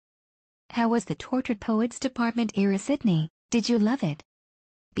How was the Tortured Poets Department era, Sydney? Did you love it?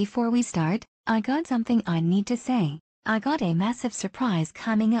 Before we start, I got something I need to say. I got a massive surprise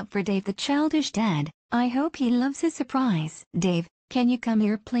coming up for Dave the Childish Dad. I hope he loves his surprise. Dave, can you come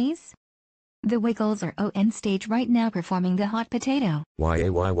here please? The Wiggles are on stage right now performing the Hot Potato. Why?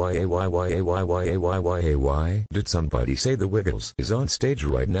 Did somebody say the Wiggles is on stage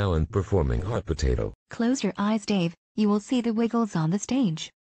right now and performing Hot Potato? Close your eyes, Dave. You will see the Wiggles on the stage.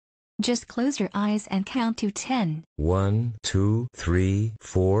 Just close your eyes and count to 10. 1, 2, 3,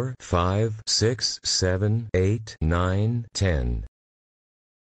 4, 5, 6, 7, 8, 9, 10.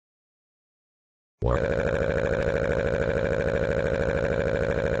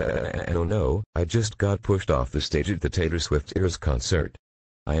 Oh no, I just got pushed off the stage at the Taylor Swift Ears concert.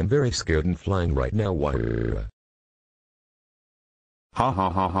 I am very scared and flying right now. Ha ha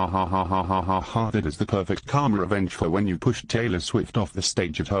ha ha ha ha ha ha ha ha. That is the perfect karma revenge for when you pushed Taylor Swift off the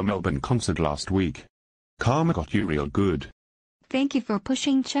stage at her Melbourne concert last week. Karma got you real good. Thank you for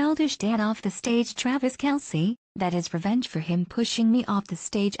pushing Childish Dad off the stage, Travis Kelce. That is revenge for him pushing me off the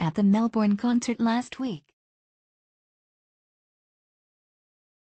stage at the Melbourne concert last week.